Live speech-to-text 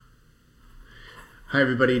Hi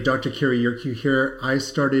everybody, Dr. Kerry Yerkew here. I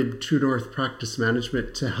started True North Practice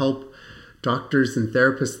Management to help doctors and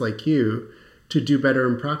therapists like you to do better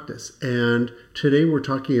in practice. And today we're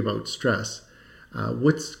talking about stress.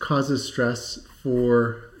 What causes stress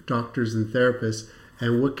for doctors and therapists,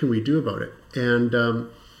 and what can we do about it? And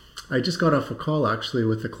I just got off a call actually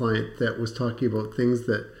with a client that was talking about things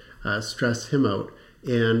that stress him out.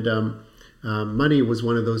 And money was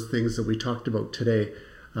one of those things that we talked about today.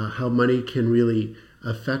 How money can really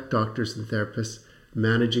affect doctors and therapists,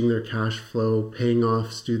 managing their cash flow, paying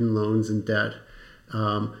off student loans and debt.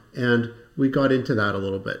 And we got into that a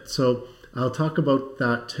little bit. So I'll talk about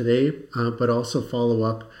that today, but also follow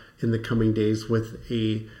up in the coming days with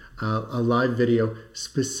a live video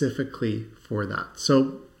specifically for that.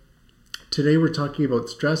 So today we're talking about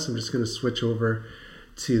stress. I'm just going to switch over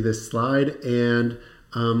to this slide and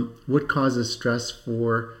what causes stress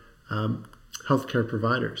for healthcare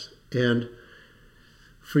providers. And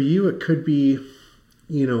for you, it could be,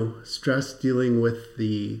 stress dealing with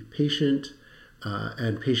the patient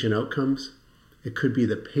and patient outcomes. It could be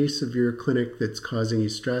the pace of your clinic that's causing you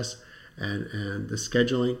stress and the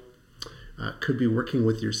scheduling. It could be working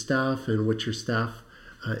with your staff and what your staff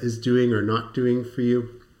is doing or not doing for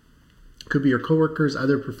you. It could be your coworkers,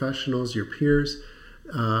 other professionals, your peers,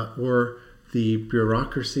 or the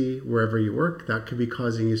bureaucracy wherever you work. That could be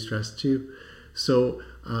causing you stress too. So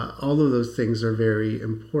all of those things are very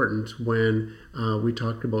important when we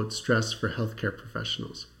talk about stress for healthcare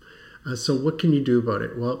professionals. So what can you do about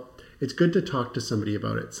it? Well, it's good to talk to somebody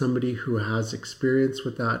about it. Somebody who has experience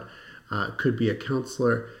with that. Could be a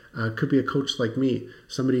counselor, could be a coach like me,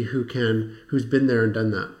 somebody who's been there and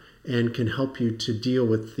done that and can help you to deal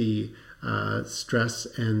with the stress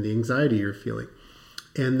and the anxiety you're feeling.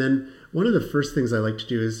 And then one of the first things I like to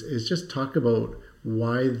do is just talk about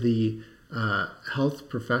why the health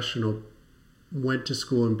professional went to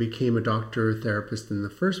school and became a doctor or therapist in the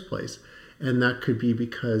first place. And that could be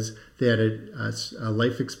because they had a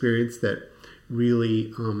life experience that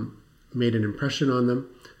really made an impression on them.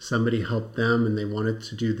 Somebody helped them and they wanted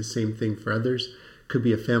to do the same thing for others. Could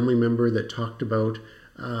be a family member that talked about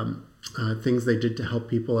things they did to help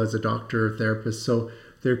people as a doctor or therapist. So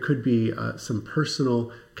there could be some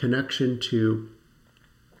personal connection to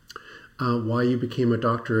why you became a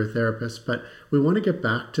doctor or therapist, but we want to get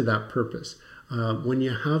back to that purpose. When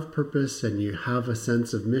you have purpose and you have a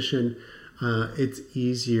sense of mission, it's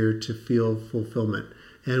easier to feel fulfillment.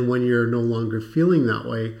 And when you're no longer feeling that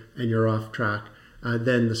way and you're off track,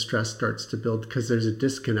 then the stress starts to build because there's a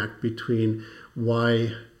disconnect between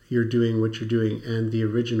why you're doing what you're doing and the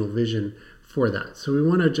original vision for that. So we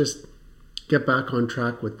want to just get back on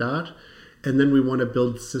track with that. And then we want to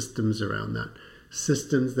build systems around that.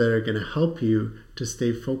 Systems that are going to help you to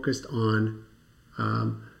stay focused on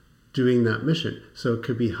doing that mission. So it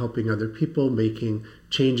could be helping other people,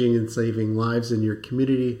 changing and saving lives in your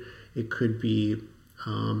community. It could be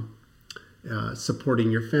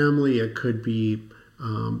supporting your family. It could be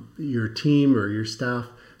your team or your staff.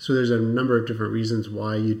 So there's a number of different reasons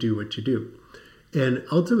why you do what you do. And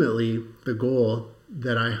ultimately, the goal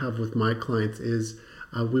that I have with my clients is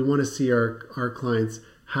we want to see our clients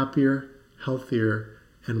happier, healthier,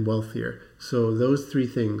 and wealthier. So those three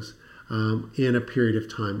things in a period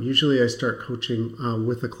of time. Usually I start coaching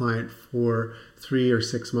with a client for 3 or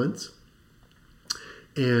 6 months.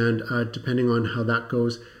 And depending on how that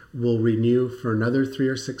goes, we'll renew for another 3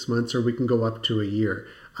 or 6 months, or we can go up to a year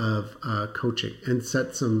of coaching and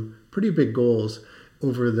set some pretty big goals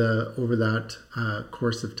over that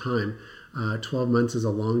course of time. 12 months is a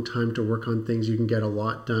long time to work on things. You can get a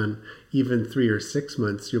lot done. Even 3 or 6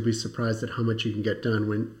 months, you'll be surprised at how much you can get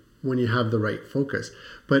done when you have the right focus.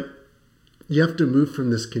 But you have to move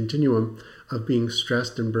from this continuum of being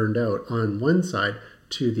stressed and burned out on one side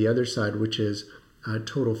to the other side, which is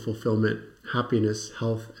total fulfillment, happiness,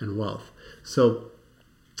 health, and wealth. So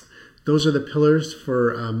those are the pillars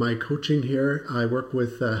for my coaching here. I work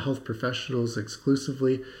with health professionals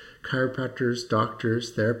exclusively, chiropractors,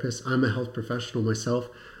 doctors, therapists. I'm a health professional myself,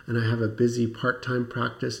 and I have a busy part-time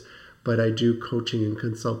practice, but I do coaching and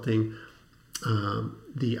consulting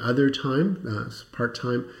the other time,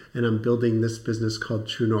 part-time, and I'm building this business called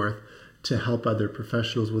True North to help other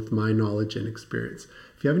professionals with my knowledge and experience.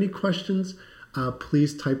 If you have any questions,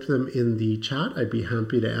 please type them in the chat. I'd be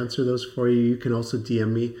happy to answer those for you. You can also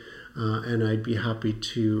DM me, and I'd be happy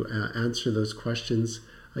to answer those questions.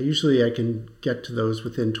 Usually I can get to those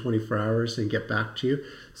within 24 hours and get back to you.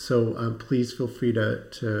 So please feel free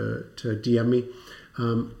to DM me.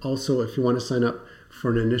 Also, if you want to sign up for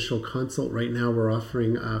an initial consult, right now we're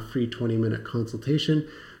offering a free 20-minute consultation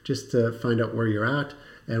just to find out where you're at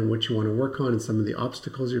and what you want to work on and some of the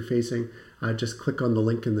obstacles you're facing, just click on the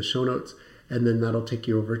link in the show notes, and then that'll take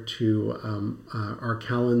you over to our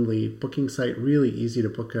Calendly booking site. Really easy to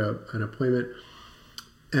book an appointment.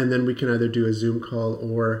 And then we can either do a Zoom call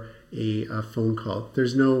or a phone call.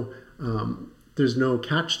 There's no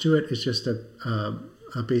catch to it. It's just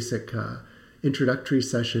a basic introductory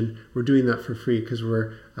session. We're doing that for free because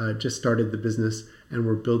we're just started the business and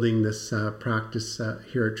we're building this practice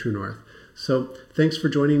here at True North. So thanks for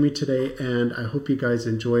joining me today, and I hope you guys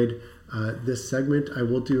enjoyed this segment. I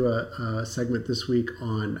will do a segment this week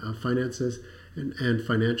on finances and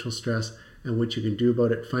financial stress and what you can do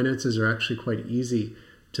about it. Finances are actually quite easy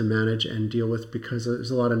to manage and deal with because there's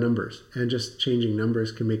a lot of numbers, and just changing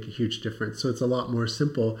numbers can make a huge difference. So it's a lot more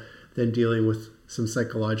simple than dealing with some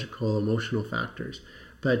psychological, emotional factors.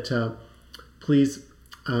 But please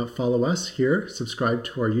follow us here, subscribe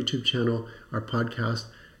to our YouTube channel, our podcast,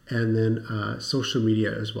 and then social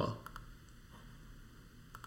media as well.